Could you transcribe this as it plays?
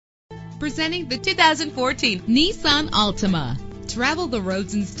Presenting the 2014 Nissan Altima. Travel the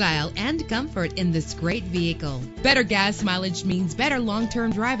roads in style and comfort in this great vehicle. Better gas mileage means better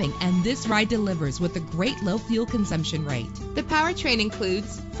long-term driving, and this ride delivers with a great low fuel consumption rate. The powertrain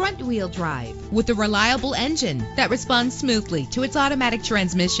includes front-wheel drive with a reliable engine that responds smoothly to its automatic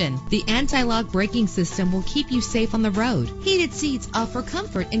transmission. The anti-lock braking system will keep you safe on the road. Heated seats offer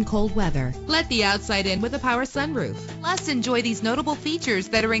comfort in cold weather. Let the outside in with a power sunroof. Plus, enjoy these notable features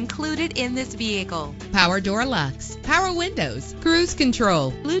that are included in this vehicle: power door locks, power windows, cruise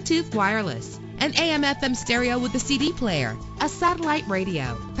control, Bluetooth wireless, an AM/FM stereo with a CD player, a satellite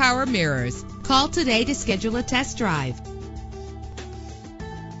radio, power mirrors. Call today to schedule a test drive.